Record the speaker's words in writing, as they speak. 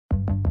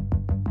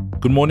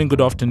Good morning, good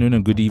afternoon,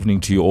 and good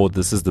evening to you all.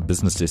 This is the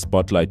Business Day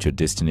Spotlight, your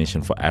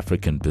destination for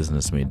African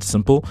business made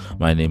simple.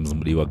 My name is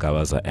Mudiwa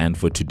Gavaza, and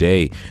for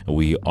today,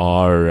 we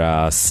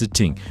are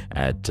sitting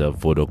at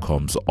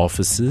Vodacom's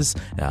offices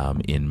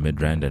in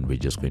Midrand, and we're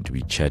just going to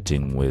be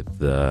chatting with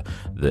the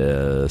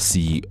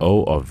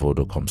CEO of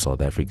Vodacom South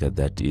Africa,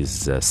 that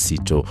is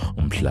Sitho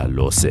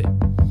Mdlalose.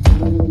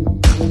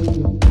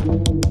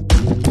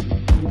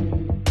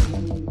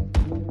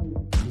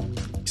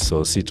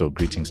 So, Sitho,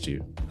 greetings to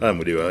you. Hi,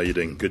 Mudiwa. How are you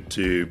doing? Good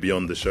to be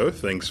on the show.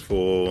 Thanks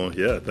for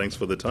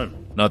the time.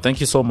 No, thank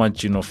you so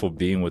much, for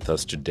being with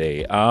us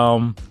today.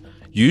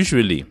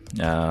 Usually,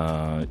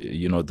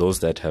 those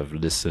that have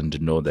listened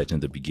know that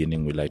in the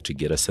beginning we like to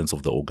get a sense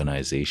of the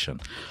organization.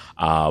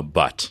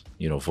 But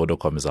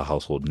Vodacom is a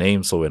household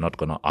name, so we're not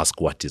going to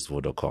ask what is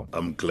Vodacom.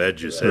 I'm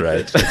glad you said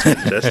that. That's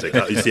fantastic.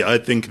 You see, I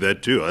think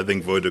that too. I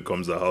think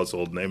Vodacom's a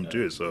household name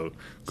too. So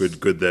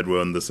good that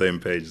we're on the same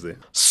page there.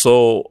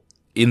 So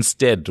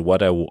instead,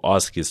 what I will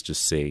ask is to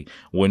say,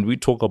 when we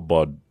talk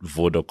about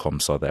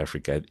Vodacom South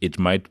Africa, it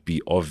might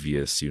be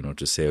obvious,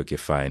 to say, okay,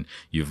 fine,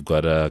 you've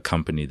got a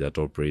company that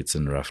operates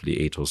in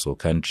roughly 8 or so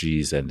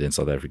countries, and then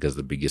South Africa is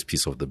the biggest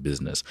piece of the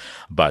business.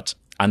 But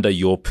under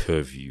your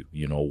purview,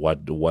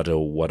 what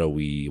are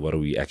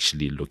we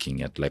actually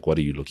looking at? Like, what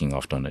are you looking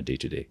after on a day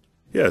to day?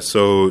 Yeah,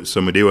 so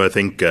Mudiwa, I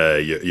think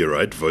you're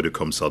right.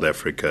 Vodacom South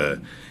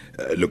Africa.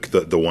 Look,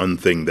 the one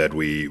thing that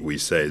we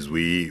say is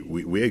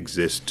we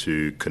exist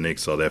to connect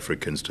South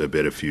Africans to a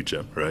better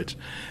future, right?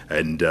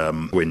 And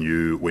when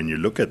you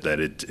look at that,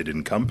 it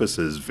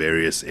encompasses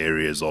various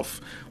areas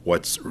of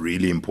what's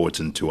really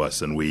important to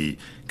us, and we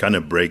kind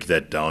of break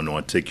that down or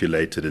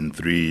articulate it in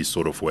 3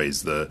 sort of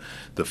ways. The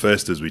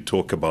first is we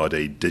talk about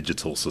a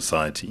digital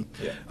society,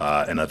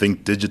 and I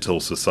think digital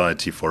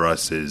society for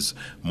us is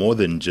more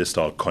than just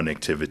our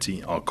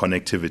connectivity. Our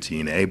connectivity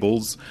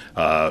enables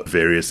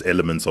various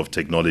elements of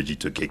technology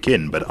to kick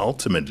in, but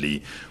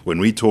ultimately, when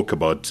we talk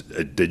about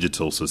a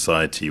digital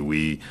society,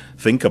 we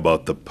think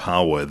about the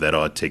power that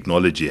our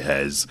technology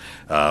has,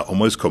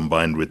 almost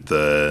combined with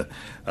the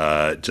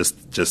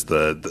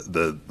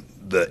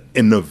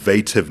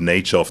innovative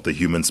nature of the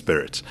human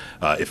spirit,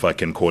 if I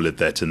can call it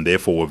that, and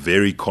therefore we're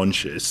very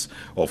conscious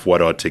of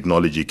what our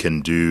technology can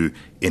do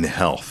in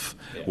health.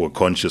 We're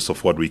conscious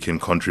of what we can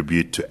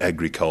contribute to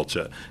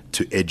agriculture,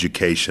 to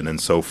education,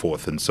 and so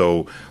forth. And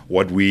so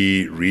what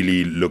we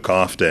really look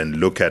after and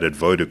look at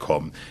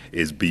Vodacom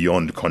is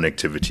beyond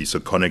connectivity. So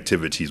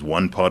connectivity is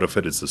one part of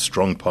it. It's a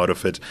strong part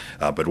of it.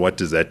 But what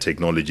does that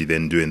technology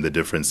then do in the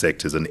different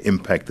sectors and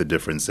impact the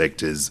different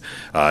sectors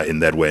in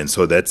that way? And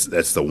so that's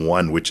the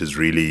one which is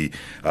really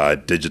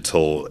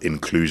digital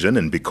inclusion.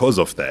 And because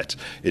of that,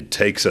 it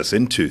takes us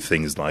into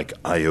things like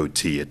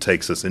IoT. It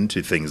takes us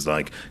into things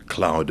like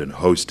cloud and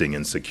hosting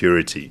and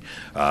security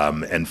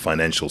and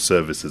financial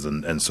services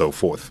and so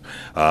forth.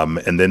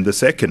 And then the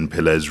second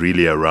pillar is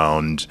really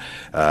around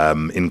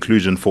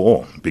inclusion for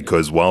all,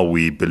 because while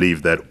we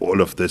believe that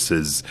all of this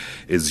is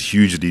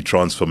hugely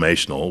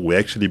transformational, we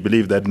actually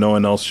believe that no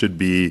one should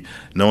be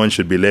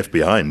left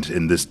behind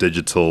in this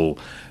digital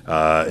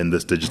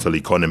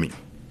economy.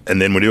 And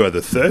then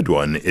the third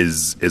one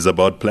is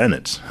about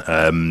planet,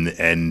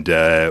 and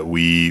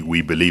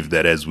we believe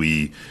that as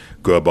we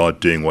go about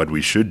doing what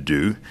we should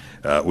do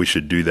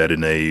that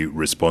in a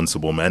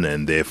responsible manner,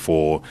 and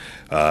therefore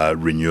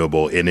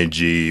renewable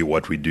energy,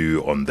 what we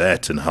do on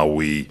that, and how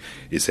we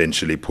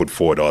essentially put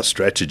forward our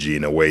strategy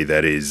in a way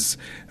that is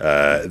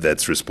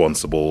that's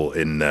responsible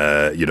in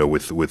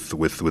with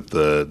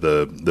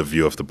the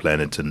view of the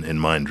planet in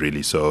mind,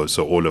 really. So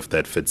all of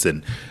that fits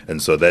in, and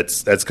so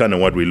that's kind of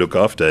what we look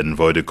after in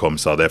Vodacom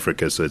South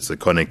Africa. So it's the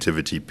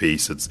connectivity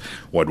piece. It's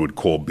what we'd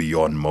call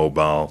beyond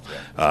mobile,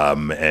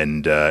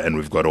 and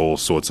we've got all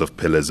sorts of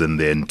pillars in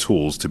there and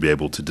tools to be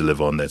able to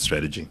deliver on that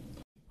strategy.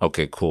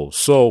 Okay, cool.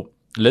 So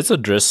let's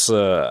address,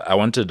 I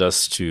wanted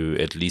us to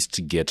at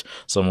least get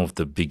some of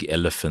the big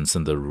elephants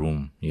in the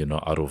room,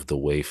 out of the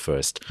way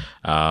first.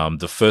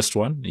 The first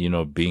one,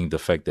 being the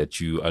fact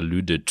that you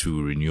alluded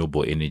to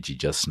renewable energy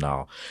just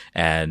now,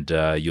 and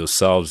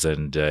yourselves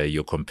and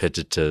your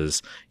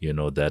competitors,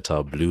 that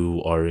are blue,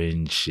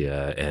 orange,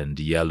 and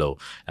yellow,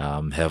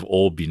 have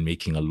all been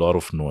making a lot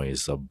of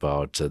noise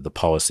about the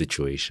power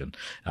situation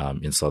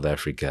in South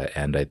Africa.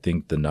 And I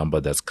think the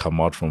number that's come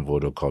out from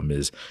Vodacom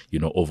is,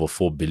 over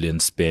 4 billion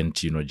spent,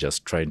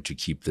 just trying to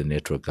keep the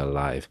network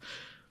alive.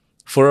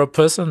 For a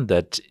person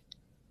that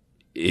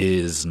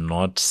is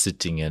not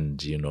sitting and,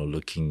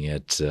 looking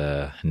at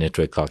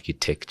network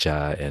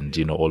architecture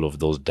and, all of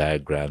those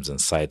diagrams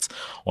and sites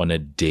on a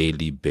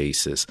daily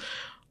basis,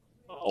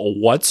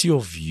 what's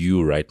your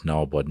view right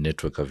now about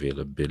network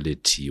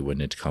availability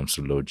when it comes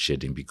to load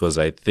shedding? Because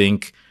I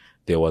think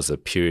there was a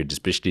period,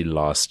 especially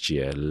last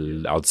year,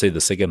 I would say the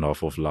second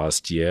half of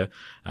last year,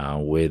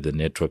 where the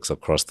networks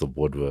across the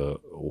board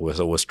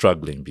were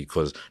struggling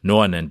because no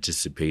one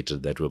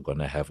anticipated that we're going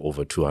to have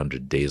over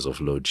 200 days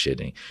of load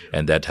shedding.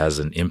 And that has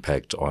an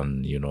impact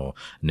on,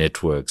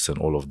 networks and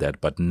all of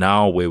that. But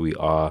now where we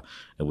are,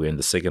 we're in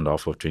the second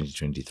half of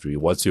 2023.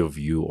 What's your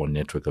view on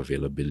network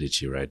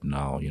availability right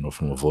now,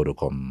 from a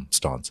Vodacom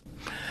stance?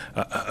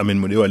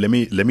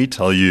 Mudiwa, let me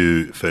tell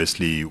you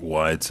firstly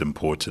why it's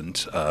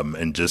important,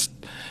 and just,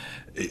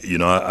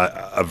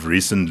 I've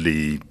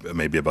recently,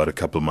 maybe about a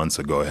couple of months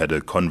ago, had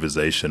a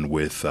conversation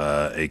with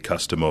a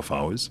customer of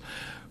ours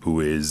who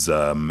is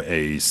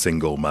a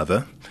single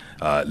mother,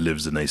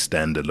 lives in a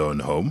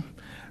standalone home,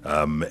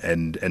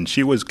 and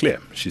she was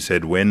clear. She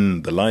said,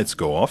 when the lights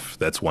go off,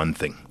 that's one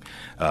thing.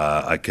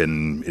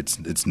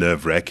 It's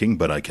nerve-wracking,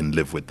 but I can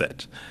live with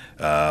that.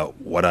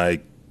 What I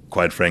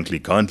quite frankly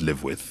can't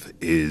live with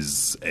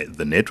is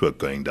the network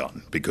going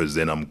down, because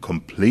then I'm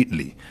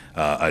completely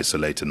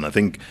isolated. And I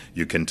think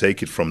you can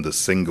take it from the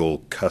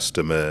single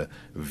customer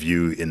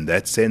view in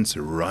that sense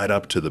right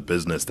up to the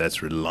business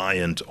that's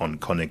reliant on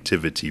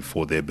connectivity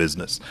for their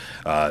business.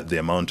 The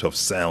amount of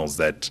sales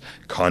that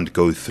can't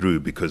go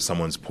through because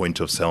someone's point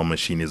of sale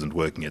machine isn't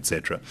working,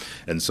 etc.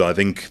 And so I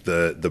think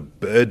the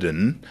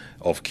burden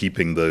of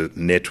keeping the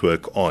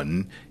network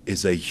on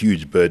is a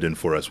huge burden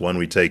for us, one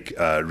we take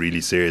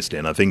really seriously.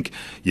 And I think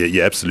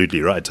you're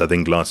absolutely right. I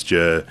think last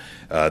year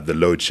the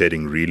load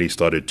shedding really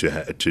started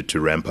to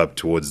ramp up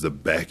towards the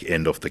back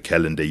end of the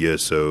calendar year.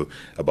 So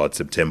about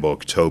September,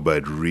 October,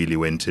 it really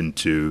went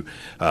into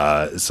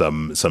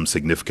some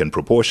significant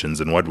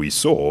proportions. And what we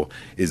saw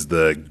is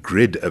the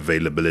grid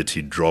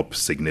availability drop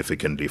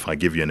significantly. If I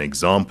give you an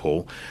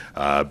example,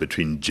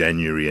 between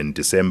January and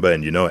December,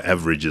 and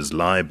averages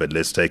lie, but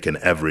let's take an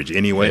average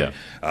anyway. Yeah.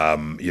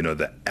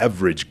 The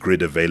average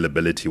grid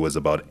availability was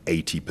about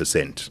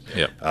 80%.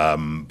 Yeah.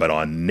 But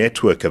our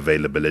network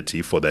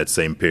availability for that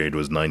same period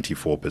was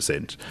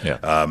 94%. Yeah.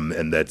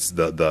 And that's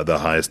the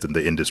highest in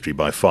the industry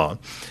by far.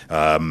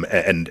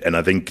 And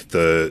I think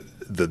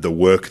the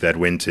work that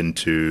went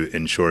into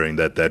ensuring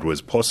that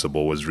was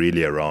possible was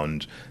really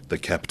around the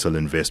capital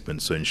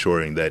investment. So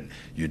ensuring that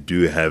you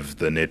do have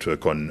the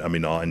network on,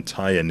 our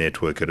entire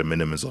network at a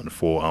minimum is on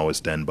 4-hour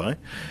standby,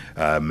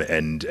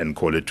 and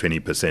call it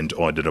 20%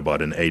 odd at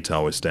about an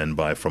 8-hour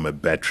standby from a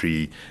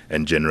battery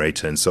and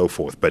generator and so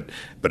forth. But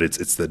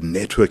it's the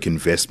network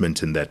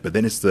investment in that. But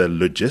then it's the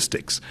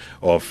logistics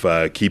of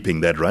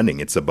keeping that running.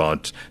 It's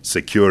about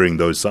securing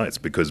those sites,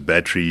 because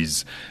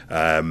batteries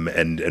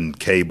and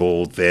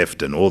cable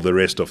theft and all the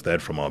rest of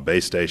that from our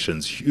base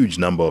stations, huge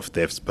number of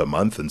thefts per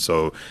month. And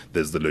so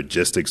there's the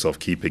logistics of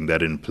keeping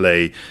that in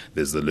play.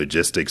 There's the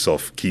logistics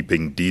of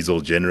keeping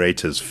diesel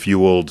generators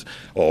fueled,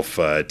 of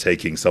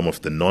taking some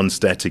of the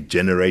non-static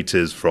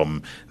generators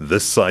from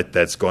this site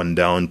that's gone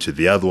down to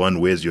the other one.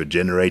 Where's your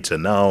generator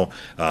now?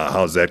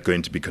 How's that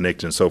going to be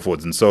connected, and so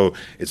forth. And so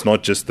it's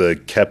not just the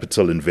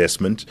capital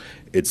investment,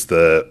 it's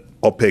the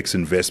OPEX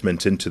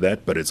investment into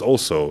that, but it's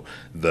also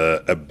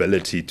the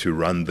ability to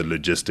run the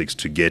logistics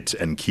to get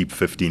and keep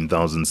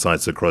 15,000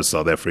 sites across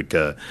South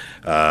Africa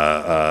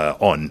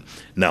on.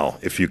 Now,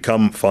 if you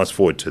come fast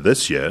forward to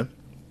this year,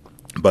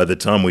 by the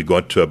time we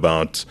got to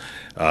about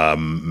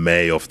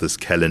May of this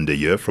calendar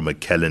year, from a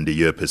calendar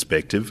year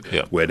perspective,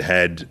 yeah, we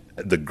had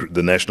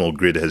the national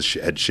grid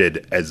had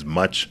shed as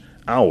much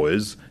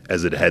hours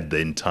as it had the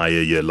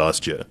entire year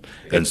last year.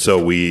 And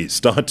so we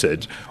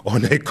started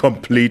on a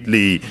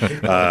completely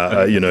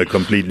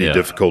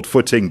difficult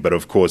footing, but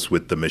of course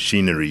with the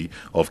machinery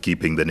of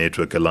keeping the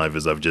network alive,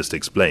 as I've just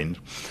explained.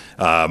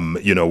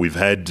 We've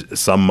had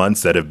some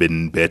months that have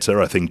been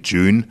better. I think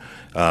June,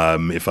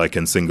 if I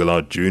can single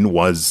out June,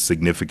 was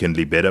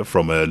significantly better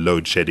from a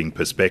load shedding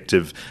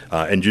perspective.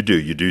 And you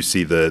do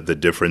see the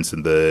difference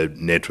in the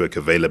network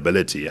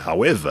availability.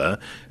 However,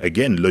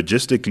 again,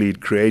 logistically, it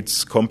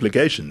creates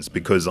complications,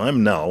 because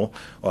I'm now,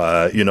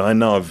 I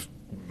now have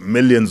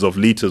millions of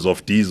liters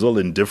of diesel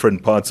in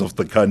different parts of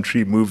the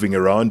country moving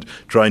around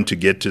trying to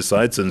get to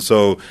sites. And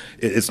so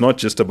it's not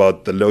just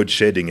about the load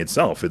shedding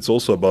itself, it's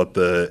also about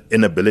the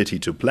inability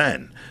to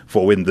plan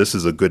for when this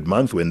is a good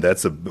month, when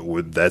that's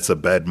a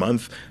bad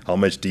month. How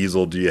much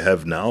diesel do you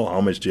have now?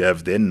 How much do you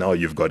have then? Now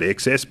you've got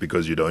excess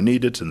because you don't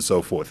need it, and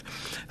so forth.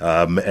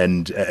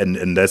 And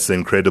that's the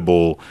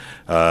incredible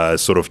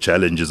sort of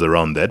challenges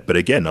around that. But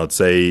again, I'd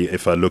say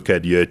if I look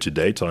at year to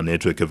date, our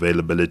network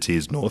availability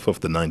is north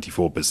of the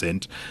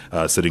 94%.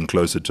 Sitting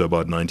closer to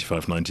about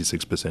 95,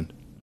 96%.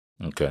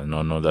 Okay,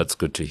 no, that's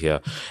good to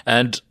hear.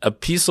 And a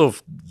piece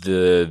of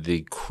the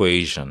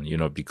equation,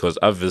 because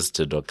I've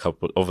visited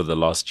over the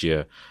last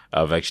year,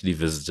 I've actually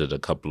visited a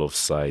couple of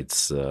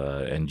sites,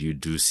 and you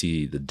do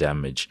see the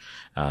damage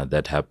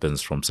that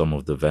happens from some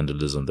of the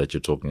vandalism that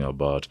you're talking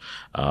about.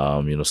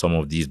 Some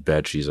of these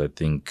batteries, I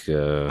think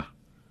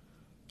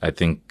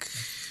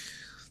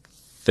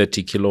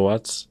 30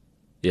 kilowatts.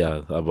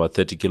 Yeah, about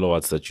 30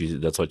 kilowatts.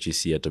 That's what you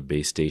see at a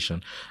base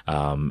station.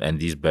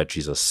 And these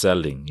batteries are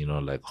selling,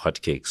 like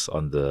hotcakes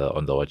on the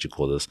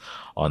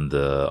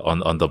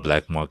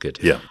black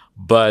market. Yeah.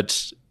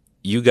 But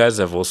you guys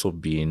have also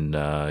been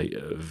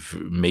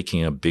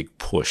making a big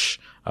push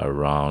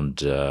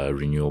around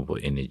renewable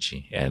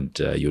energy and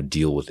your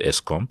deal with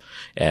Eskom.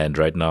 And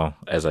right now,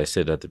 as I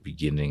said at the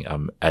beginning,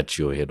 I'm at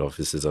your head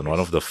offices. And one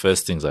of the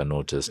first things I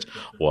noticed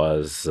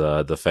was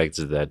the fact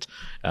that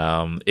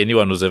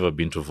anyone who's ever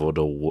been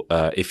to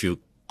if you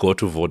go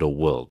to Voda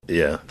World,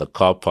 the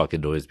car park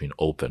had always been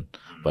open.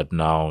 But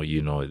now,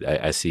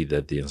 I see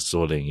that they're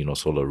installing,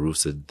 solar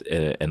roofs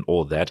and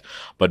all that.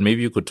 But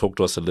maybe you could talk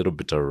to us a little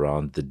bit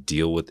around the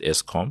deal with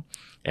Eskom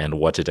and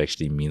what it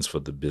actually means for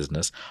the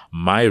business.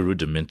 My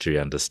rudimentary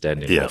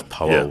understanding of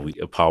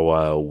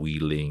power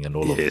wheeling and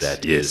all of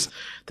that is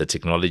the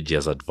technology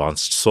has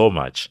advanced so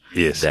much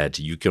that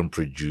you can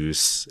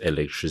produce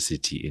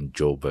electricity in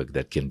Joburg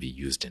that can be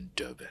used in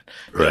Durban.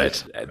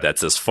 Right.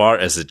 That's as far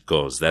as it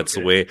goes. That's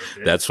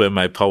where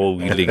my power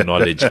wheeling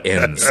knowledge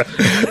ends.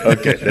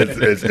 Okay,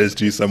 let's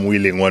do some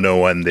wheeling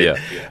 101 there.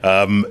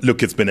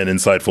 Look, it's been an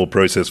insightful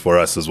process for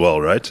us as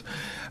well, right?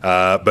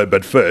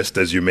 But first,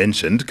 as you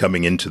mentioned,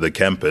 coming into the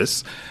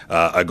campus,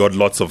 I got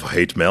lots of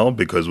hate mail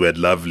because we had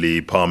lovely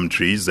palm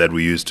trees that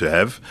we used to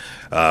have,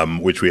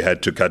 which we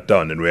had to cut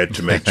down, and we had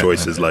to make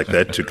choices like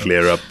that to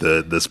clear up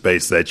the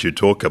space that you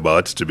talk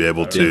about to be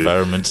able to. The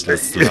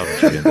environmentalists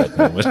loved you in that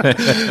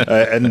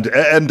moment.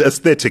 and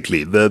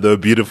aesthetically, they're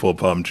beautiful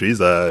palm trees.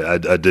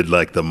 I did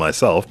like them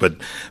myself, but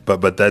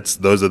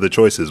those are the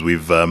choices.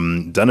 We've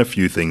done a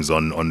few things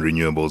on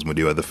renewables,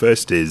 Mudiwa. The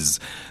first is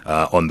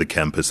on the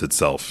campus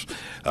itself.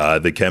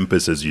 The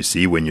campus, as you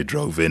see when you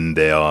drove in,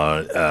 there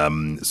are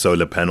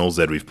solar panels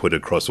that we've put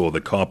across all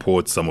the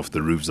carports, some of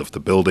the roofs of the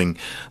building,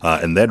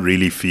 and that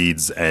really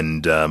feeds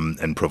and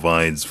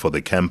provides for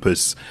the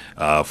campus,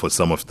 for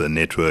some of the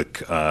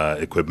network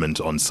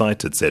equipment on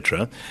site,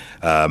 etc.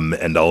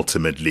 And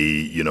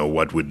ultimately,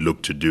 what we'd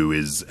look to do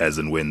is, as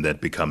and when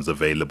that becomes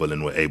available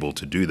and we're able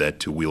to do that,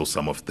 to wheel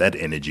some of that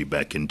energy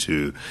back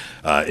into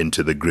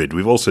the grid.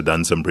 We've also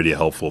done some pretty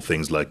helpful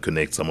things like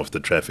connect some of the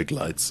traffic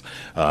lights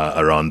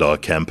around our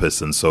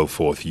campus and so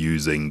forth,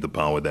 using the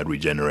power that we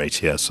generate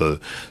here. So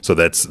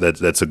that's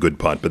a good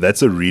part, but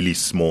that's a really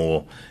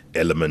small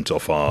element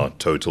of our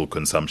total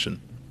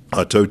consumption.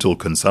 Our total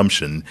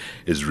consumption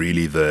is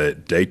really the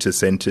data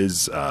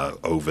centers,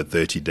 over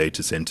 30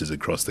 data centers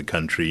across the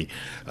country,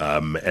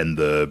 and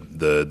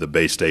the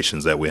base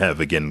stations that we have,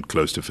 again,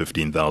 close to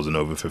 15,000,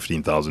 over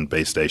 15,000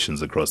 base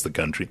stations across the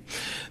country.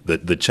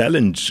 The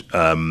challenge,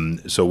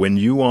 so when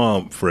you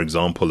are, for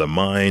example, a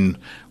mine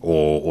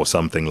or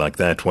something like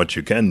that, what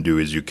you can do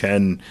is you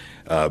can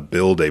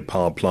build a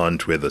power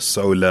plant, whether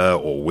solar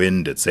or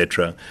wind,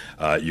 etc.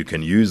 You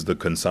can use the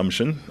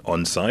consumption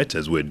on site,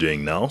 as we're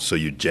doing now. So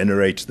you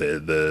generate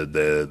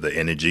the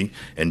energy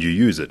and you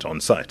use it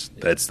on site.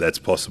 That's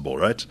possible,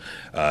 right?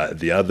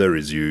 The other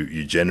is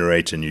you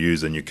generate and you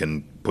use, and you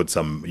can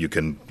you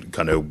can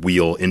kind of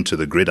wheel into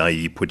the grid,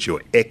 i.e. put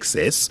your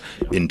excess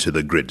into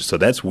the grid. So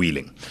that's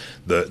wheeling.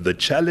 The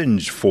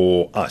challenge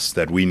for us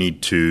that we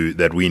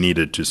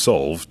needed to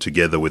solve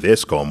together with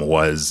Eskom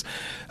was,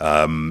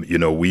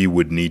 we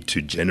would need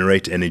to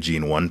generate energy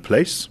in one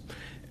place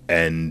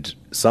and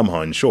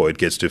somehow ensure it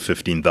gets to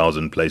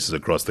 15,000 places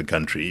across the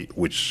country,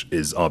 which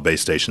is our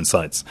base station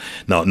sites.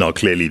 Now,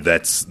 clearly,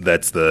 that's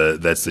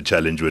the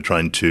challenge we're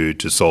trying to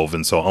solve.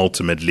 And so,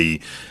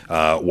 ultimately,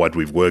 what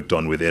we've worked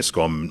on with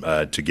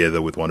Eskom,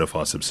 together with one of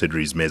our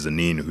subsidiaries,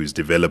 Mezzanine, who's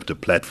developed a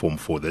platform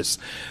for this,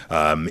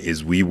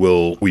 is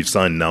we've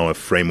signed now a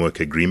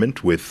framework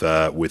agreement with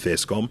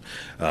Eskom,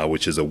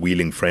 which is a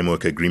wheeling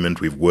framework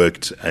agreement. We've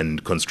worked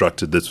and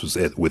constructed this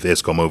with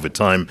Eskom over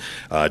time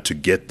to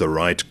get the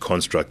right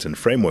construct and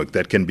framework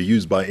that can be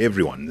used by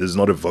everyone. This is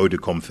not a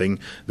Vodacom thing.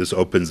 This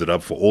opens it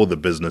up for all the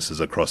businesses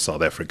across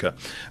South Africa.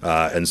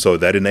 And so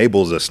that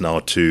enables us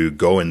now to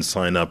go and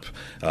sign up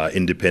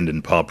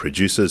independent power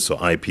producers, so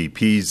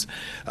IPPs,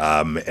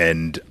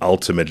 and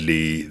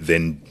ultimately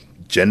then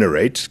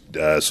generate,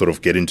 sort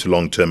of get into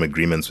long-term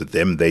agreements with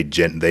them.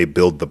 They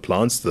build the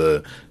plants,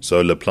 the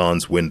solar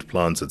plants, wind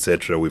plants,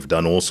 etc. We've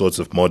done all sorts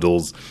of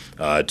models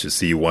to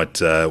see what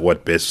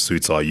best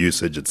suits our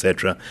usage,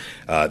 etc.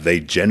 They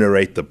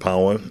generate the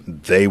power,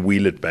 they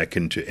wheel it back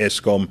into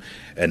Eskom,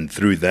 and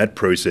through that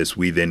process,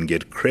 we then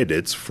get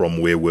credits from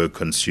where we're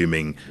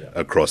consuming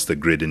across the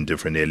grid in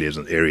different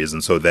areas.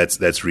 And so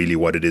that's really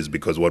what it is,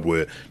 because what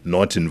we're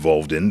not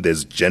involved in,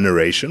 there's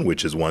generation,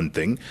 which is one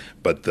thing,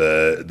 but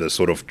the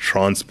sort of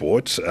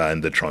transport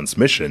and the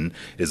transmission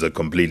is a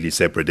completely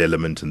separate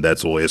element, and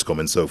that's all Eskom.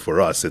 And so for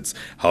us, it's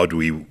how do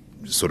we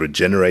sort of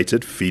generate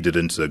it, feed it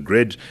into the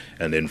grid,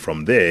 and then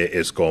from there,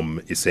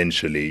 Eskom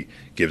essentially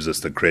gives us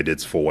the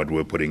credits for what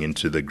we're putting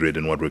into the grid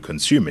and what we're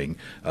consuming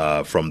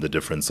from the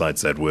different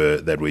sites that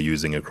we're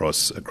using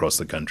across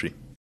the country.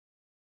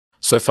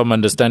 So if I'm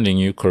understanding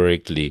you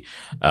correctly,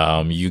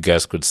 you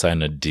guys could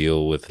sign a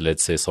deal with,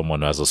 let's say,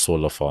 someone who has a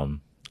solar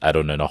farm, I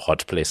don't know, in a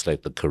hot place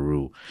like the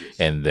Karoo,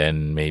 and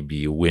then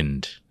maybe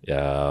wind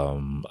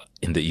in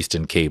the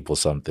Eastern Cape or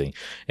something,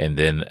 and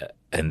then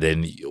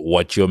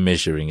what you're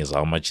measuring is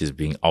how much is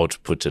being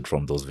outputted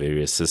from those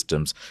various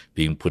systems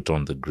being put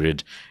on the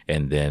grid,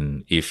 and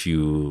then if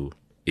you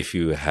if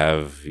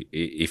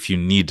you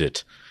need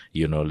it,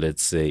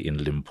 let's say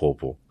in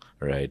Limpopo,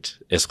 right?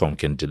 Eskom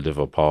can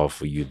deliver power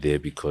for you there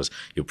because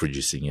you're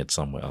producing it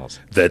somewhere else.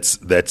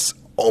 That's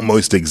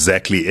almost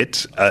exactly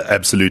it.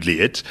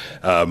 Absolutely it.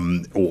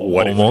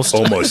 Almost.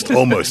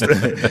 Almost.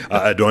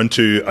 I don't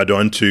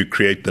want to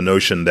create the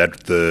notion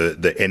that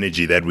the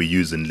energy that we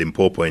use in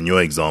Limpopo, in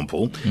your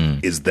example,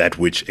 is that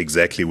which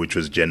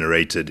was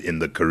generated in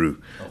the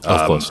Karoo.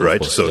 Of course,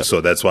 right? Yeah.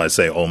 So that's why I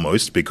say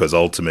almost, because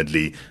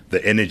ultimately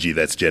the energy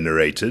that's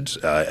generated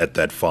at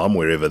that farm,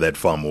 wherever that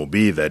farm will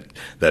be,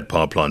 that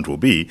power plant will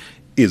be,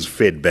 is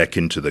fed back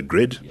into the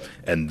grid,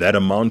 and that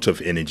amount of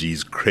energy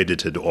is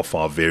credited off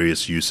our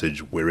various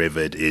usage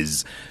wherever it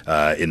is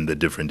in the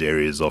different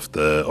areas of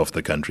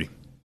the country.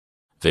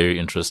 Very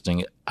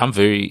interesting.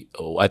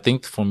 I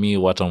think for me,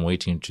 what I'm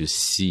waiting to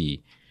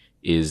see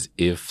is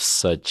if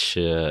such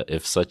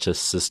a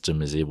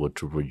system is able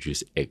to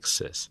produce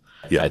excess.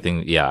 Yeah.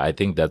 I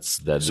think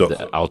that's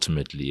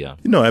ultimately, yeah.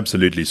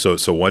 Absolutely.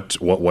 So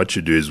what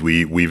you do is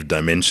we've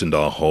dimensioned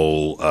our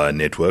whole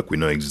network. We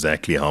know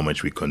exactly how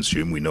much we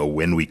consume. We know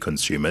when we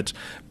consume it,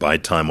 by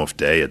time of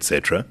day,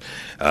 etc.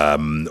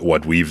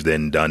 What we've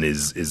then done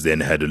is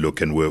then had a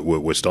look, and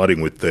we're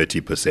starting with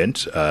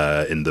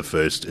 30% in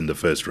the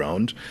first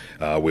round,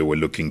 where we're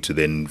looking to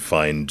then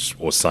find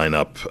or sign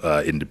up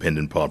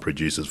independent power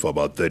producers for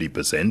about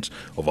 30%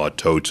 of our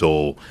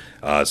total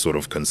sort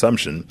of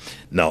consumption.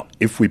 Now,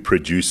 if we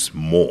produce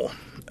more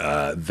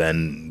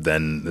than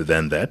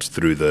that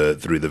through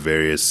the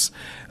various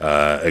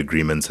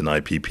agreements and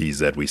IPPs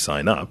that we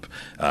sign up,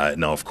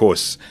 now of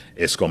course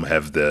Eskom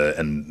have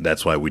and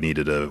that's why we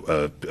needed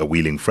a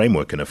wheeling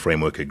framework and a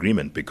framework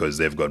agreement, because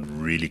they've got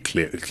really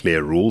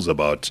clear rules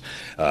about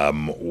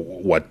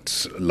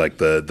what, like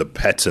the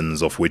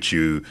patterns of which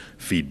you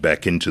feed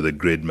back into the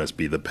grid must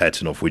be the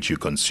pattern of which you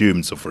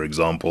consume. So for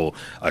example,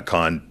 I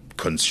can't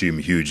consume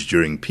huge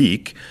during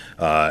peak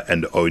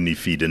and only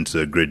feed into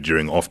the grid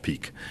during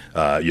off-peak,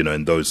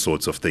 and those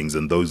sorts of things.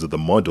 And those are the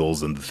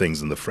models and the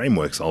things and the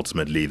frameworks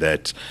ultimately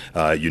that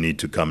you need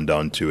to come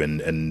down to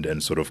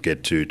and sort of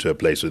get to a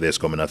place with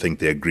Eskom. And I think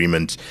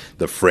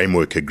the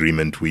framework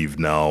agreement we've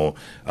now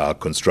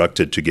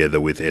constructed together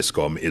with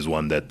Eskom is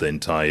one that the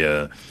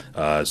entire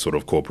sort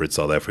of corporate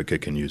South Africa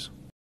can use.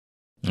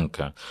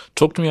 Okay.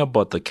 Talk to me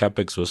about the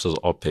CapEx versus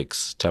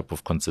OpEx type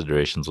of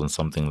considerations on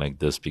something like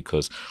this,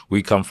 because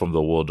we come from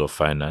the world of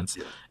finance,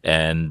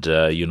 and,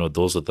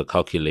 those are the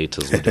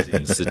calculators would have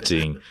been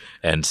sitting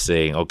and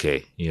saying,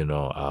 okay,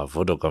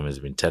 Vodacom has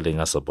been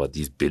telling us about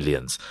these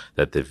billions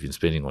that they've been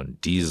spending on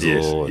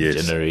diesel, on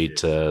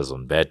generators,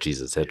 on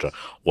batteries, etc.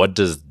 What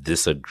does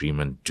this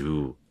agreement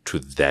do to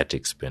that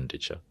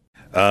expenditure?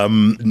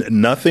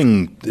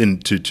 Nothing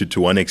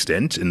to one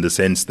extent, in the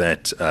sense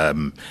that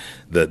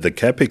the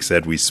capex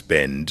that we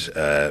spend,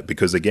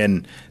 because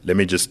again, let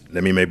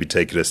me maybe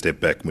take it a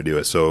step back,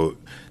 Mudiwa.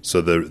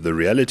 So the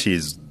reality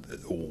is,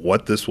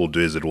 what this will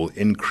do is it will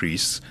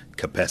increase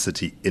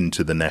capacity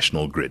into the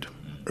national grid,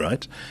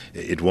 right?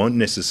 It won't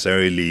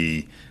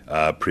necessarily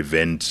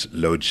prevent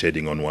load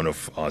shedding on one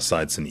of our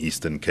sites in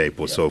Eastern Cape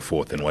or so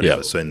forth and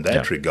whatever. So in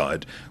that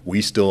regard,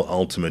 we still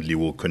ultimately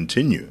will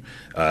continue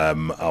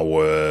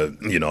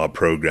our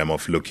program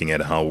of looking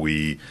at how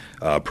we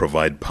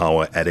provide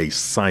power at a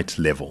site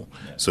level.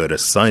 So at a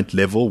site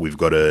level, we've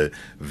got a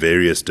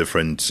various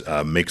different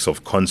mix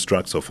of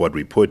constructs of what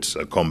we put,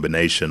 a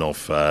combination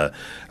of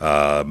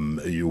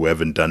you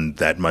haven't done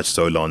that much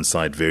solar on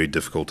site, very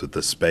difficult with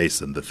the space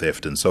and the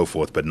theft and so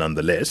forth, but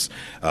nonetheless,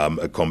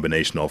 a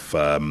combination of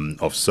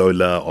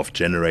solar, of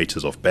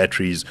generators, of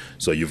batteries.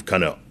 So you've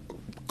kind of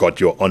got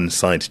your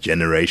on-site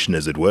generation,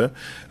 as it were,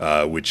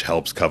 which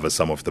helps cover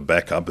some of the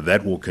backup.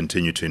 That will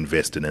continue to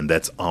invest in, and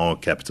that's our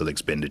capital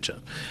expenditure.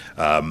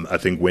 I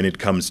think when it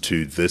comes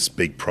to this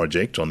big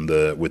project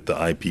with the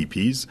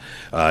IPPs,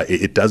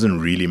 it doesn't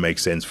really make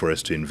sense for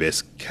us to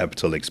invest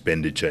capital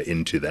expenditure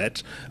into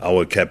that.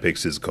 Our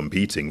capex is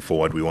competing for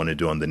what we want to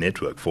do on the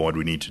network, for what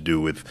we need to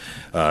do with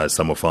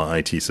some of our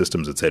IT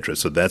systems, etc.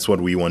 So that's what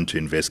we want to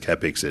invest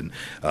capex in.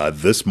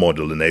 This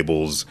model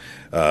enables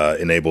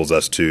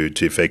us to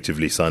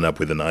effectively sign up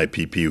with an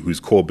IPP whose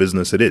core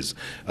business it is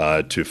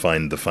to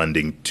find the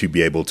funding to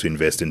be able to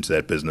invest into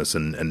that business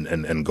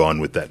and go on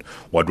with that.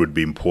 What would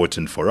be important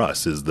for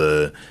us is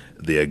the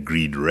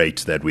agreed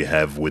rate that we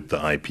have with the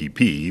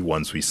IPP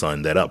once we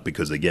sign that up,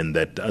 because again,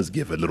 that does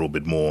give a little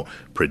bit more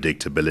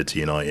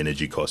predictability in our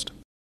energy cost.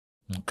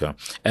 Okay.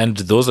 And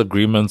those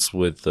agreements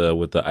with the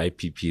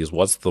IPPs,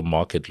 what's the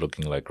market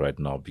looking like right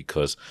now?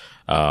 Because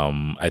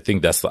I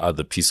think that's the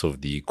other piece of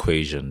the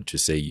equation, to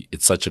say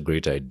it's such a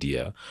great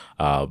idea,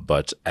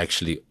 but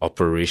actually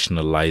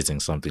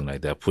operationalizing something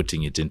like that,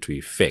 putting it into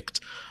effect,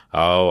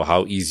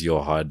 how easy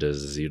or hard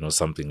is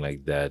something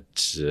like that?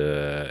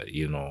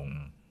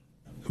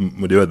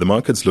 Mudiwa, the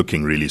market's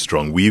looking really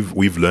strong.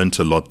 We've learned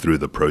a lot through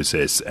the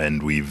process,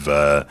 and we've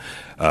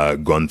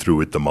gone through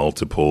with the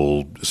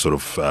multiple sort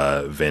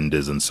of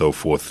vendors and so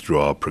forth through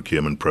our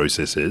procurement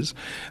processes.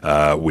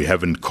 We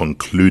haven't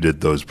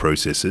concluded those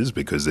processes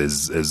because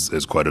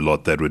there's quite a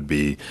lot that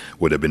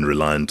would have been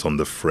reliant on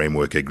the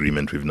framework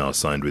agreement we've now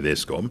signed with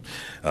Eskom.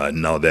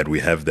 Now that we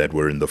have that,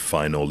 we're in the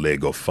final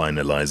leg of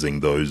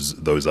finalizing those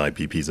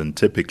IPPs, and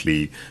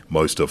typically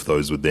most of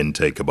those would then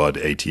take about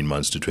 18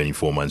 months to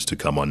 24 months to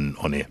come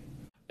on air.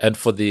 And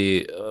for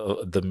the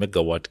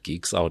megawatt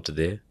geeks out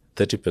there,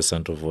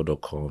 30% of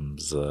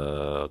Vodacom's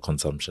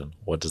consumption,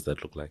 what does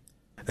that look like?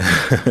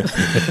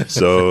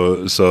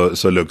 So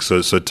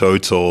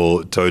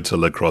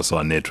total across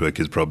our network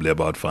is probably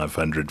about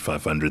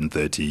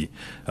 530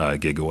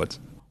 gigawatts.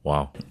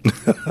 Wow,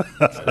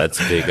 that's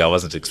big. I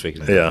wasn't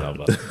expecting that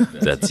number.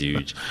 That's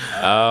huge.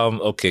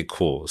 Okay,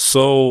 cool.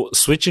 So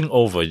switching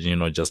over,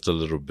 just a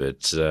little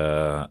bit,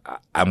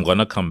 I'm going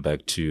to come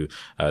back to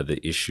the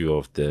issue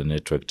of the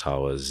network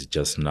towers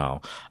just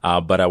now.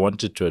 But I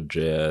wanted to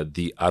address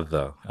the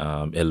other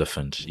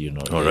elephant,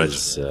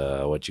 is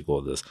what you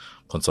call this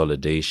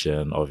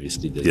consolidation.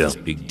 Obviously, there's this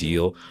big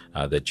deal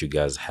that you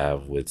guys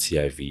have with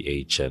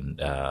CIVH and,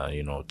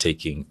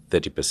 taking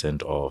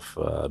 30% of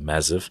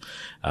Massive.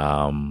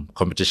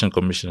 Competition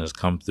Commission has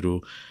come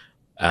through.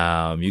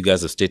 You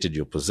guys have stated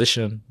your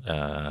position,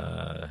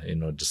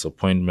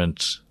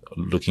 disappointment,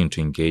 looking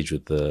to engage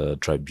with the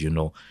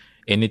tribunal.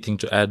 Anything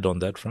to add on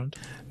that front?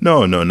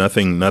 No,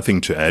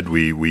 nothing to add.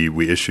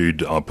 We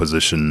issued our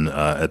position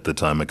at the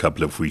time a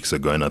couple of weeks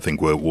ago, and I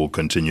think we'll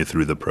continue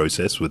through the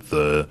process with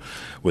the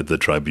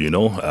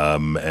tribunal,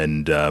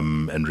 and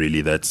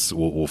really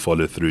we'll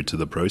follow through to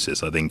the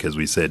process. I think, as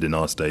we said in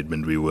our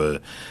statement, we were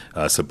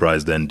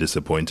surprised and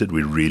disappointed.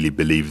 We really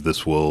believe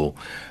this will,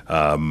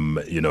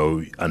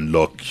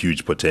 unlock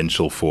huge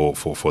potential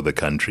for the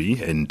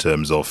country in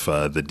terms of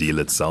the deal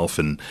itself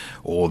and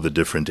all the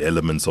different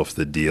elements of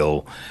the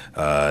deal.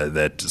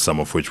 That some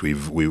of which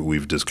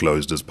we've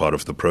disclosed as part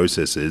of the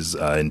processes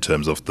in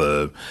terms of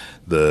the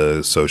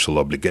social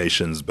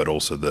obligations, but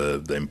also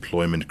the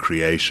employment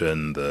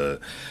creation, the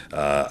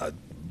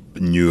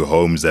new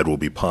homes that will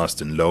be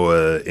passed in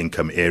lower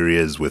income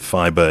areas with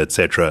fiber,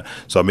 etc.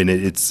 So, I mean,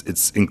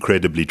 it's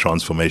incredibly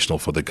transformational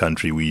for the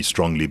country. We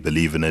strongly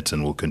believe in it,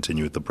 and we'll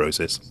continue with the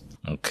process.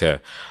 Okay.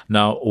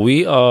 Now,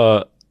 we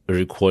are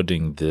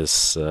recording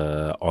this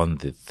on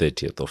the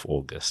 30th of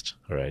August,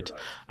 right?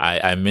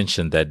 I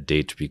mentioned that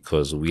date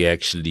because we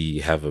actually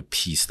have a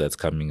piece that's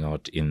coming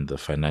out in the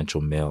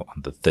Financial Mail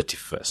on the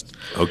 31st.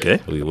 Okay.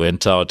 We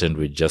went out and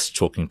we're just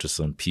talking to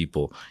some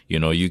people.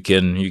 You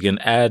can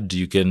add,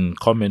 you can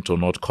comment or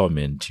not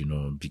comment,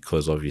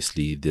 because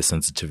obviously there's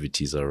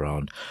sensitivities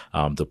around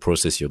the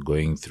process you're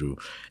going through.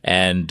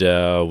 And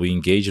we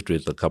engaged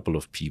with a couple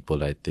of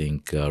people, I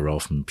think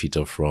Ralph and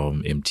Peter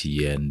from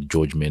MTN,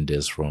 George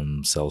Mendes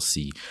from Cell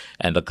C,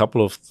 and a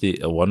couple of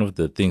one of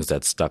the things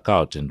that stuck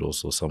out, and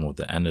also some of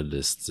the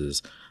analysts,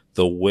 is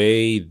the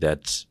way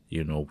that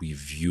we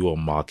view a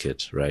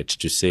market, right?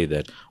 To say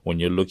that when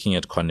you're looking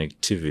at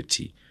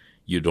connectivity,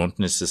 you don't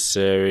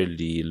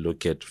necessarily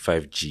look at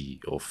 5G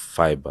or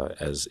fiber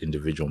as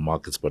individual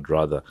markets, but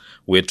rather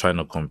we're trying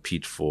to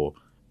compete for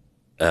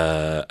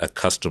a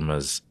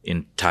customer's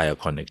entire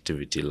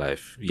connectivity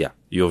life. Yeah,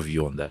 your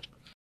view on that?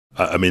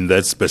 I mean,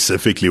 that's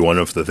specifically one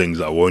of the things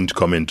I won't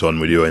comment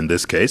on with you in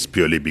this case,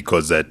 purely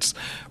because that's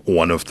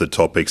one of the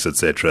topics,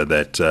 etc.,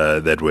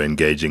 that we're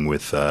engaging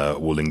with. I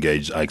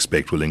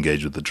expect we'll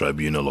engage with the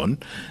tribunal on.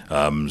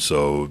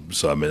 So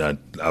I mean,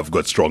 I've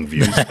got strong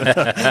views,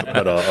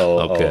 but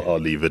I'll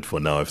leave it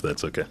for now if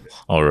that's okay.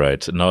 All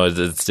right. No,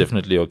 it's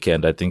definitely okay,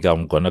 and I think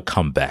I'm gonna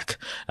come back,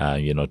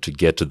 to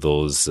get to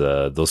those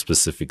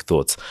specific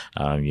thoughts,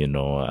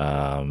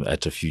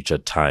 at a future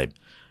time.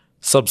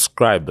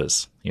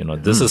 Subscribers,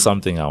 this is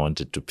something I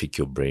wanted to pick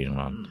your brain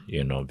on,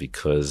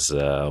 because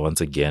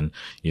once again,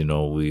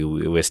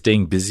 we're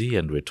staying busy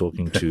and we're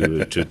talking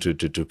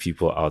to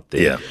people out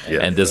there.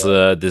 Yeah. And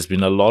there's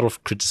been a lot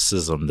of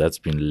criticism that's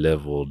been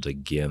leveled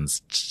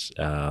against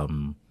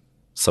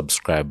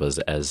subscribers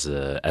as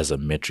a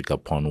metric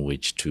upon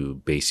which to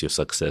base your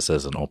success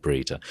as an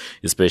operator,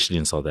 especially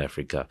in South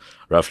Africa.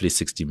 Roughly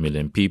 60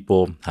 million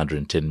people,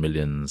 110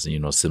 million,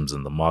 SIMs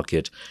in the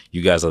market.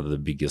 You guys are the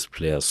biggest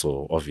player,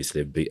 so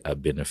obviously a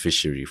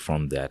beneficiary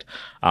from that.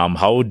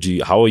 How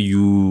are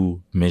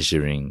you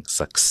measuring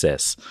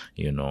success?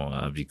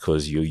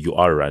 Because you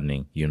are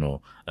running,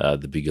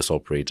 the biggest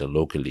operator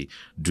locally.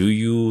 Do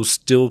you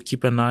still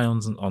keep an eye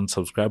on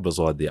subscribers,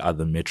 or are there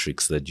other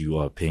metrics that you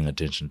are paying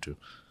attention to?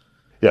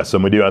 Yeah, so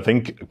Mudiwa, I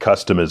think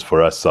customers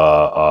for us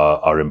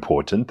are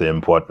important. They're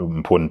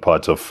important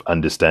part of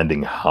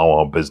understanding how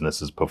our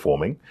business is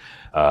performing,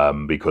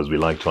 because we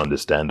like to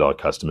understand our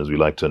customers. We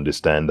like to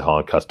understand how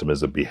our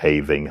customers are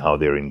behaving, how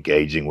they're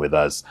engaging with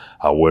us,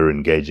 how we're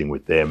engaging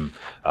with them,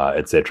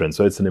 etc. And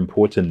so it's an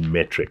important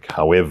metric.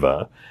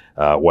 However,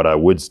 what I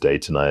would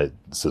state, and I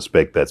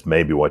suspect that's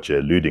maybe what you're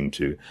alluding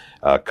to,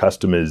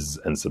 customers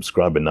and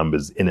subscriber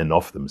numbers in and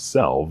of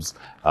themselves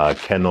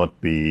cannot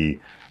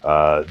be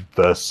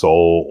the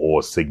sole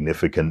or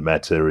significant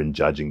matter in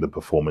judging the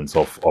performance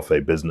of a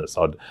business.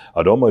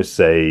 I'd almost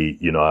say,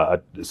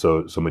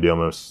 so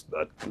Mudiwa,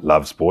 I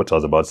love sports. I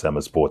was about to say I'm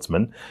a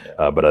sportsman,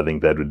 but I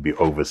think that would be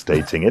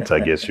overstating it. I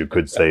guess you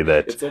could say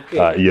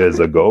that years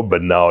ago,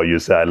 but now you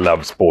say I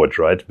love sport,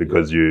 right?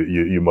 Because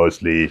you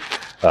mostly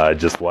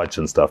just watch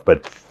and stuff.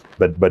 But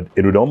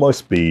it would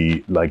almost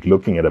be like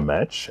looking at a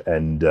match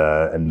and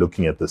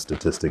looking at the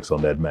statistics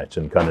on that match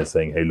and kind of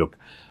saying, hey, look,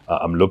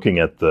 I'm looking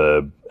at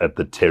the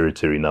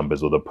territory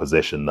numbers or the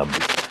possession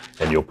numbers,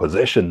 and your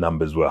possession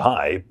numbers were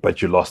high,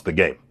 but you lost the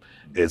game.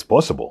 It's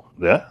possible,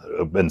 yeah.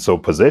 And so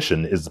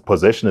possession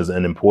is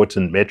an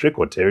important metric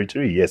or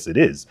territory. Yes, it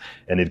is,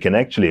 and it can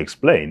actually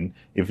explain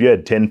if you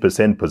had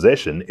 10%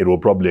 possession, it will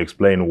probably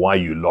explain why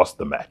you lost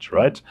the match,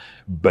 right?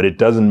 But it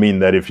doesn't mean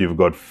that if you've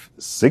got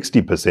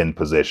 60%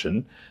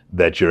 possession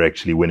that you're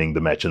actually winning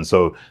the match. And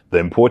so the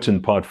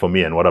important part for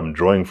me and what I'm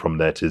drawing from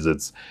that is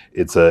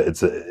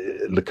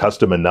the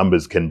customer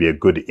numbers can be a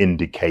good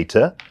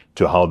indicator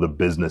to how the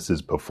business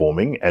is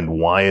performing and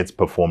why it's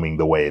performing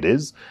the way it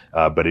is.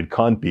 But it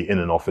can't be in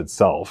and of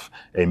itself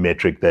a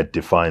metric that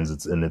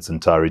defines in its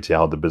entirety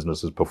how the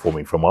business is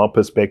performing. From our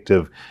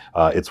perspective,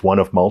 it's one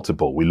of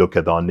multiple. We look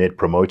at our net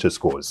promoter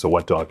scores. So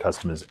what do our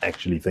customers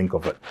actually think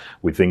of it?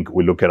 We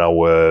look at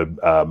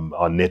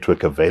our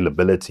network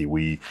availability.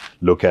 We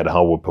look at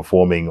how we're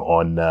performing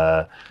on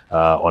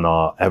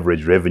our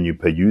average revenue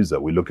per user.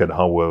 We look at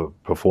how we're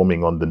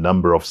performing on the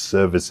number of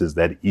services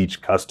that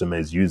each customer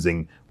is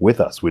using with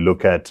us. We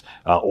look at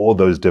all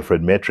those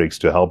different metrics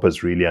to help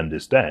us really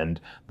understand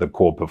the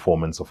core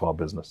performance of our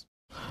business.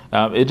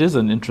 It is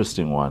an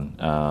interesting one,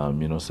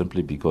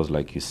 simply because,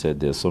 like you said,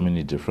 there's so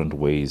many different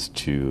ways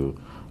to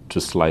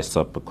slice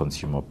up a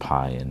consumer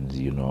pie, and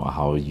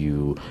how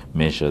you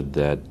measure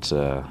that.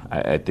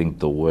 I think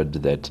the word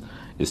that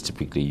is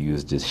typically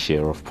used is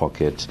share of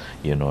pocket,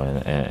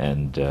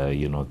 and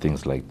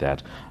things like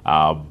that.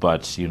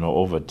 But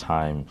over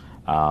time,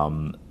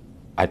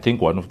 I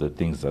think one of the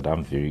things that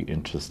I'm very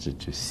interested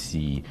to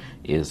see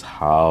is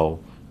how,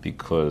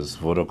 because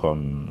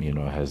Vodacom,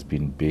 has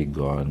been big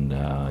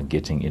on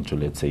getting into,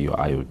 let's say, your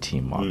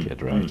IoT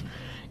market, right?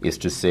 Is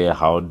to say,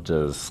 how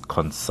does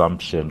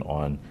consumption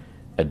on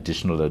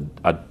additional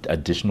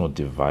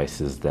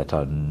devices that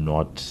are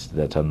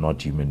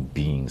not human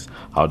beings,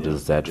 how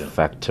does that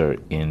factor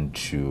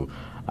into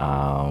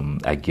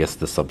I guess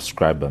the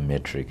subscriber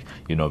metric,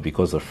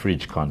 because a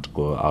fridge can't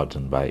go out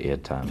and buy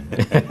airtime,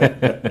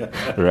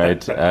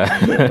 right?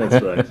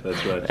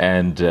 That's right.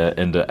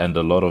 And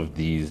a lot of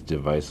these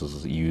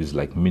devices use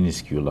like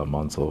minuscule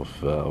amounts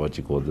of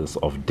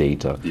of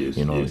data.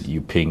 Yes,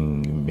 you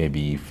ping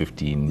maybe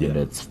 15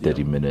 minutes,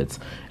 30 minutes,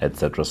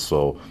 etc.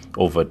 So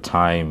over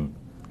time,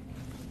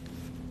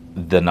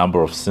 the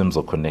number of SIMs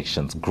or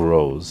connections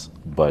grows,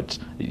 but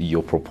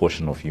your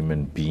proportion of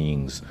human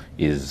beings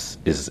is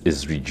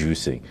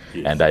reducing.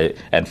 Yes.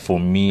 And for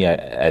me,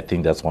 I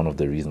think that's one of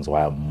the reasons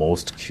why I'm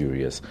most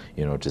curious,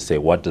 to say,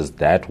 what does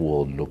that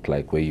world look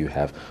like where you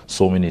have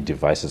so many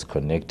devices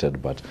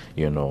connected, but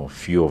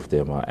few of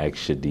them are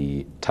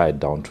actually tied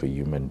down to a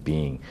human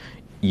being.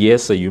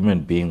 Yes, a human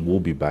being will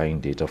be buying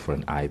data for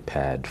an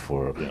iPad,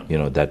 for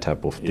that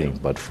type of thing.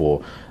 But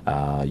for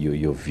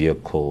your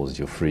vehicles,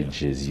 your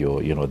fridges,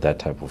 your that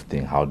type of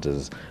thing, how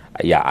does?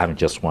 I'm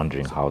just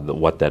wondering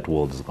what that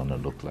world is going to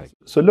look like.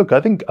 So look, I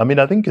think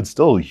it's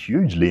still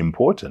hugely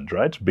important,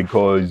 right?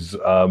 Because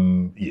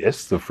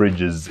yes, the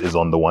fridge is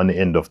on the one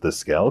end of the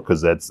scale,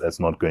 because that's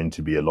not going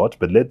to be a lot.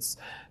 But let's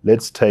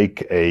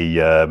take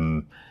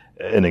an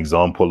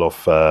example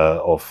of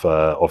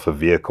a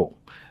vehicle.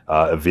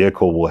 A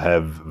vehicle will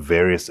have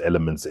various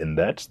elements in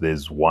that.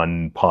 There's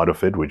one part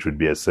of it, which would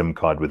be a SIM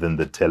card within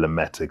the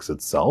telematics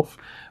itself,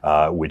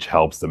 which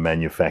helps the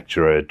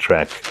manufacturer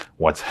track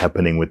what's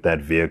happening with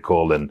that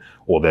vehicle and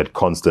all that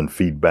constant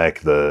feedback.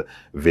 The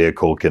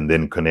vehicle can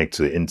then connect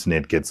to the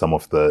internet, get some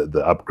of the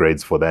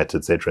upgrades for that,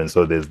 etc. And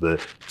so there's the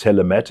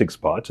telematics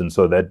part. And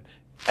so that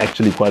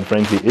actually, quite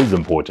frankly, is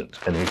important.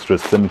 An extra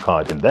SIM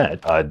card in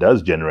that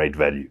does generate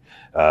value.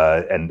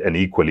 And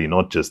equally,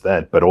 not just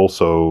that, but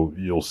also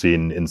you'll see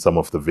in some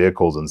of the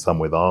vehicles and some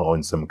with our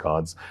own SIM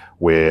cards,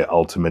 where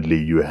ultimately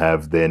you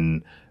have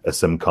then a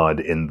SIM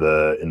card in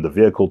the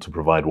vehicle to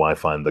provide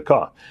Wi-Fi in the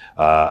car.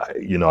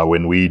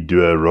 When we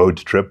do a road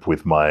trip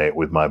with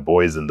my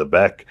boys in the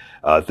back,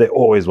 they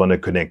always want to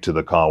connect to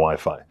the car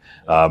Wi-Fi.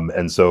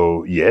 And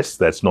so, yes,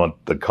 that's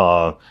not the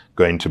car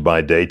going to buy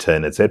data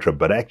and etc.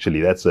 But actually,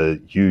 that's a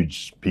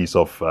huge piece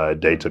of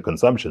data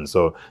consumption.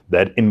 So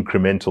that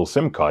incremental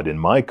SIM card in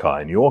my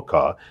car, in your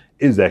car,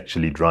 is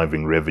actually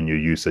driving revenue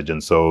usage.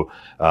 And so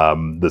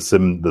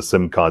the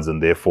SIM cards,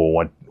 and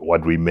therefore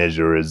what we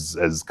measure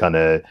as kind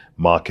of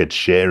market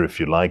share, if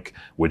you like,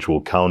 which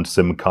will count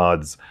SIM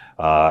cards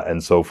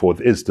and so forth,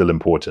 is still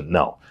important.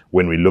 Now,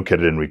 when we look at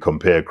it and we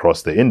compare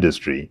across the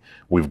industry,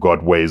 we've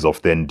got ways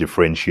of then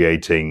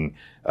differentiating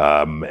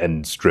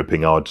and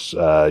stripping out,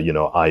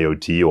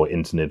 IoT or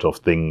Internet of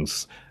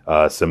Things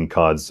SIM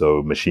cards,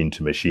 so machine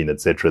to machine,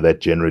 etc.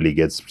 That generally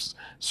gets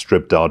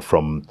stripped out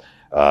from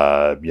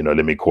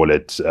let me call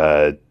it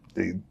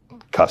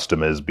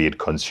customers, be it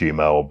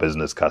consumer or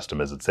business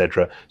customers,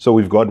 etc. So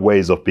we've got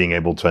ways of being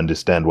able to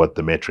understand what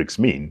the metrics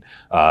mean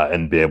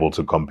and be able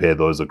to compare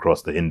those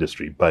across the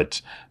industry.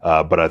 But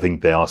I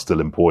think they are still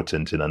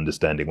important in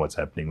understanding what's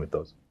happening with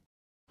those.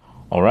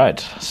 All right.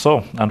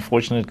 So,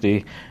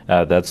 unfortunately,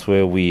 that's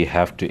where we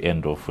have to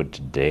end off for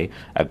today.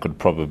 I could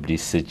probably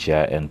sit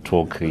here and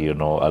talk, a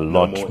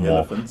lot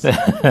more.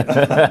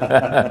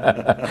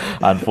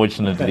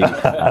 Unfortunately,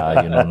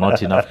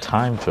 not enough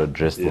time to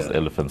address those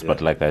elephants. But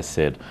like I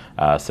said,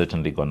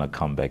 certainly going to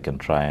come back and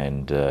try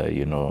and,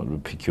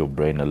 pick your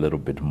brain a little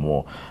bit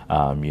more.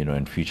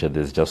 In future,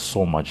 there's just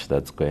so much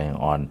that's going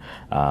on,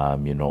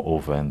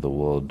 over in the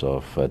world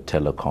of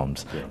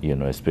telecoms,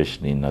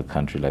 especially in a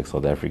country like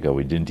South Africa.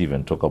 We didn't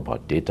even talk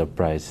about data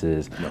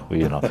prices,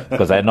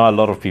 because I know a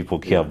lot of people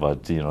care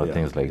about,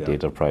 things like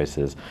data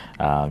prices,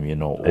 roaming,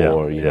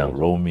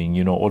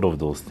 all of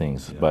those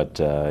things. But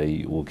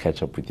we'll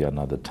catch up with you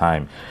another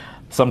time.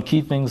 Some key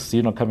things,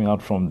 coming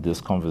out from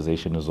this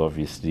conversation is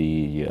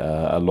obviously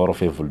a lot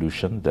of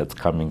evolution that's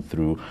coming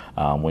through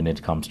when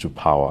it comes to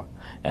power.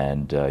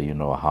 And,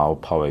 how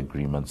power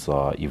agreements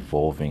are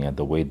evolving and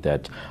the way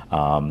that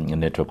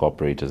network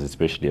operators,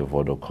 especially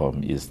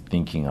Vodacom, is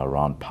thinking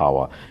around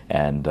power.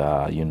 And,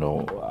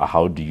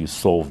 how do you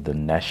solve the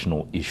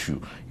national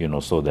issue,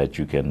 so that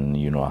you can,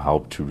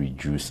 help to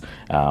reduce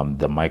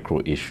the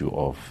micro issue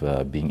of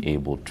being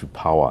able to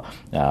power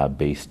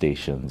base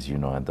stations,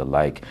 and the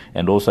like.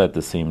 And also at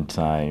the same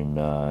time,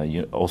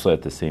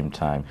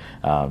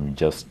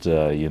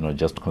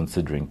 just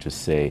considering to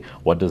say,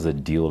 what does a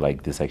deal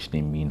like this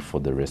actually mean for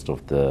the rest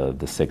of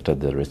the sector,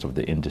 the rest of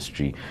the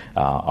industry?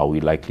 Are we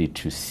likely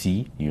to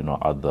see,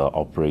 other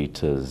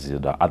operators,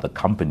 other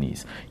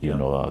companies,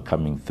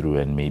 coming through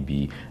and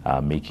maybe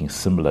making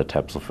similar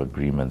types of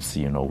agreements?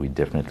 We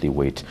definitely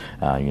wait,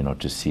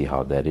 to see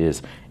how that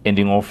is.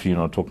 Ending off,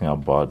 talking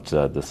about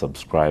the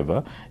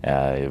subscriber,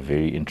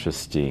 very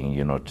interesting,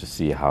 to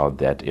see how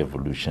that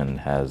evolution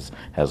has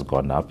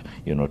gone up,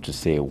 to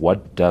say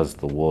what does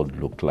the world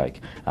look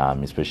like,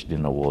 especially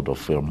in a world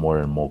of more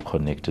and more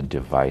connected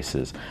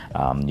devices.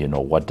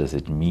 What does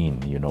it mean,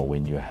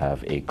 when you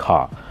have a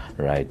car,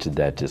 right,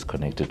 that is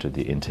connected to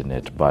the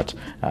internet, but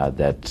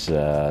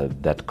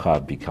that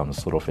car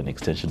becomes sort of an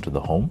extension to the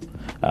home,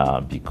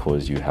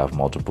 because you have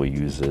multiple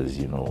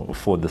users,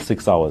 for the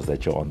 6 hours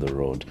that you're on the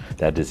road.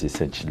 That is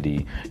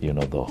essentially,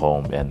 the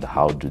home, and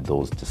how do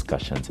those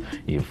discussions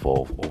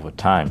evolve over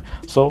time.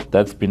 So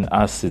that's been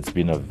us. It's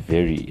been a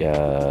very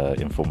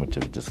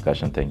informative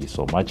discussion. Thank you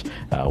so much.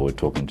 We're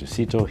talking to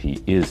Sitho.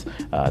 He is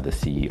the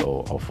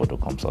CEO of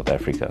Vodacom South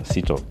Africa.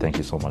 Sitho, thank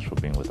you so much for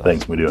being with us.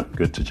 Thanks, Mudiwa.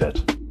 Good to chat.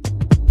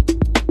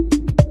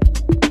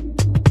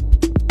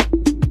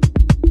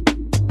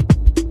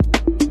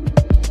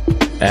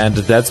 And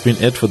that's been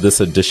it for this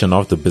edition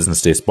of the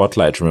Business Day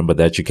Spotlight. Remember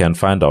that you can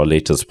find our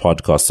latest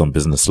podcasts on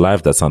Business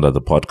Live. That's under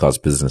the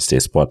podcast Business Day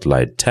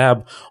Spotlight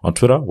tab. On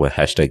Twitter, we're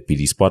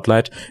 #BD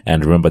Spotlight.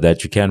 And remember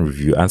that you can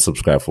review and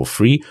subscribe for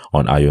free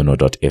on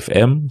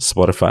iono.fm,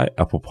 Spotify,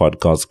 Apple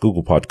Podcasts,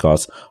 Google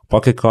Podcasts,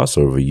 Pocket Casts,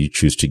 or wherever you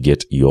choose to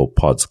get your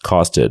pods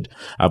casted.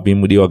 I've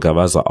been Mudiwa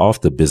Gavaza of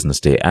the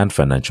Business Day and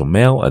Financial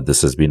Mail. And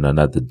this has been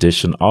another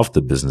edition of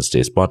the Business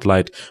Day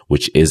Spotlight,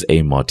 which is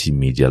a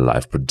multimedia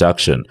live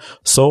production.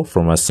 So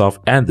from myself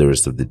and the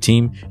rest of the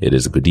team, it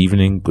is good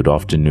evening, good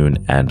afternoon,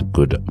 and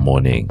good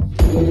morning.